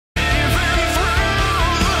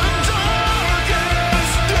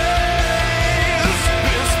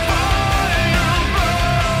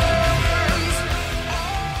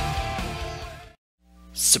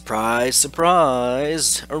Surprise,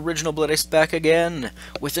 surprise! Original Blood is back again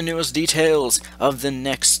with the newest details of the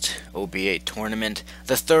next OBA tournament.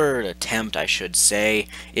 The third attempt, I should say,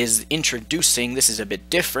 is introducing, this is a bit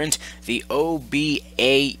different, the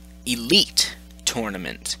OBA Elite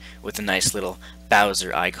Tournament with a nice little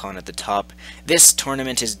Bowser icon at the top. This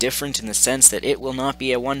tournament is different in the sense that it will not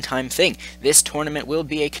be a one-time thing. This tournament will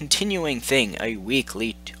be a continuing thing, a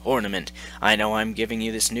weekly tournament. I know I'm giving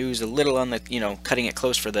you this news a little on the, cutting it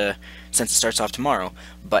close for the, since it starts off tomorrow,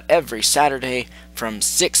 but every Saturday from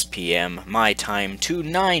 6 p.m. my time to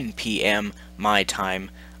 9 p.m. my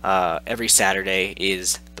time, every Saturday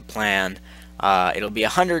is the plan. It'll be a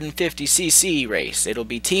 150cc race. It'll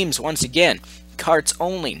be teams once again. Karts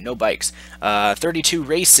only, no bikes. 32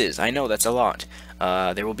 races, I know that's a lot.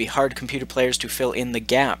 There will be hard computer players to fill in the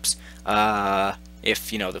gaps, if,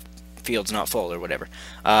 the field's not full or whatever.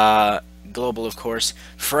 Global, of course.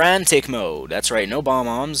 Frantic mode, that's right, no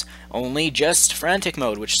bomb-oms, only just frantic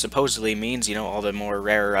mode, which supposedly means, all the more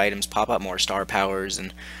rarer items pop up, more star powers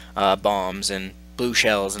and bombs and blue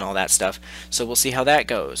shells and all that stuff. So we'll see how that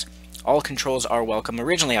goes. All controls are welcome.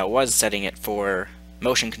 Originally I was setting it for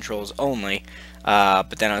motion controls only,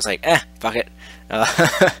 but then I was like, fuck it.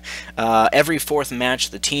 Every fourth match,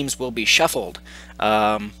 the teams will be shuffled.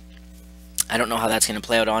 I don't know how that's going to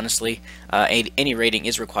play out, honestly. Any rating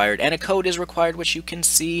is required, and a code is required, which you can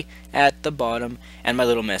see at the bottom. And my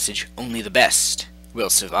little message, only the best will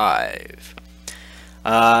survive.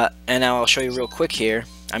 And now I'll show you real quick here.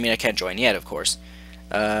 I mean, I can't join yet, of course.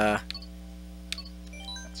 Oh,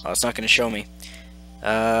 it's not going to show me.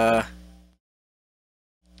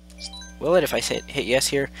 Will it if I hit yes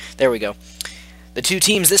here? There we go. The two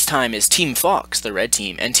teams this time is Team Fox, the red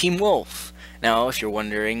team, and Team Wolf. Now, if you're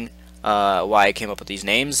wondering why I came up with these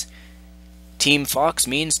names, Team Fox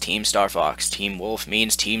means Team Star Fox. Team Wolf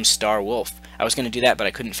means Team Star Wolf. I was going to do that, but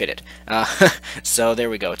I couldn't fit it. So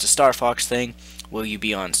there we go. It's a Star Fox thing. Will you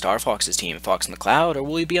be on Star Fox's team, Fox in the Cloud, or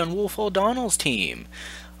will you be on Wolf O'Donnell's team?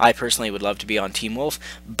 I personally would love to be on Team Wolf,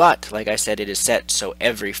 but, like I said, it is set so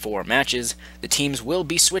every 4 matches, the teams will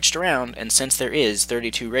be switched around, and since there is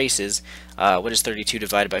 32 races, what is 32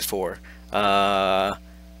 divided by 4?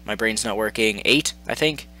 My brain's not working. 8, I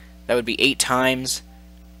think? That would be 8 times.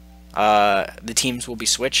 The teams will be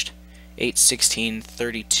switched. 8, 16,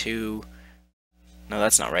 32... No,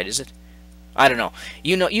 that's not right, is it? I don't know.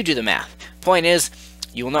 You do the math. Point is,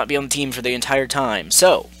 you will not be on the team for the entire time,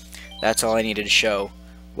 so that's all I needed to show.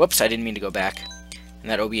 Whoops, I didn't mean to go back. And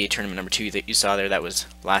that OBA tournament number 2 that you saw there, that was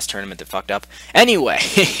last tournament that fucked up. Anyway,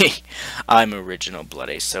 I'm Original Blood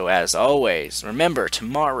Ace, so as always, remember,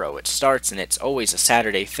 tomorrow it starts and it's always a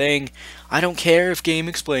Saturday thing. I don't care if Game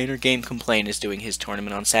Explain or Game Complain is doing his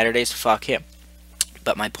tournament on Saturdays, fuck him.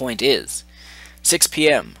 But my point is, 6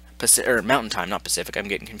 p.m. Mountain Time, not Pacific, I'm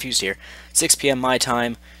getting confused here. 6 p.m. my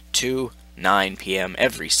time to 9 p.m.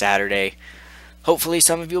 every Saturday. Hopefully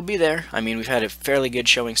some of you will be there. I mean, we've had a fairly good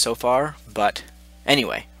showing so far, but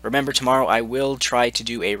anyway, remember tomorrow I will try to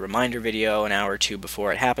do a reminder video an hour or 2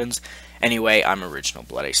 before it happens. Anyway, I'm Original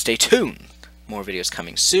Blood Ace. Stay tuned. More videos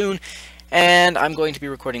coming soon, and I'm going to be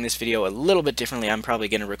recording this video a little bit differently. I'm probably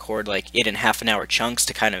going to record like it in half-an-hour chunks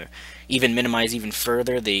to kind of minimize even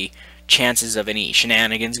further the chances of any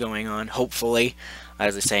shenanigans going on, hopefully.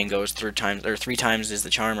 As the saying goes, 3 times is the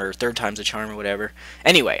charm, or 3rd time's the charm, or whatever.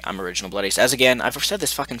 Anyway, I'm Original Blood Ace. As again, I've said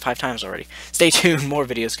this fucking 5 times already. Stay tuned, more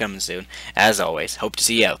videos coming soon. As always, hope to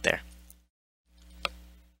see you out there.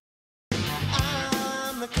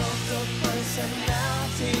 I'm the cult of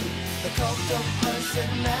personality, the cult of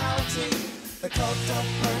personality, the cult of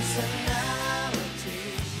personality.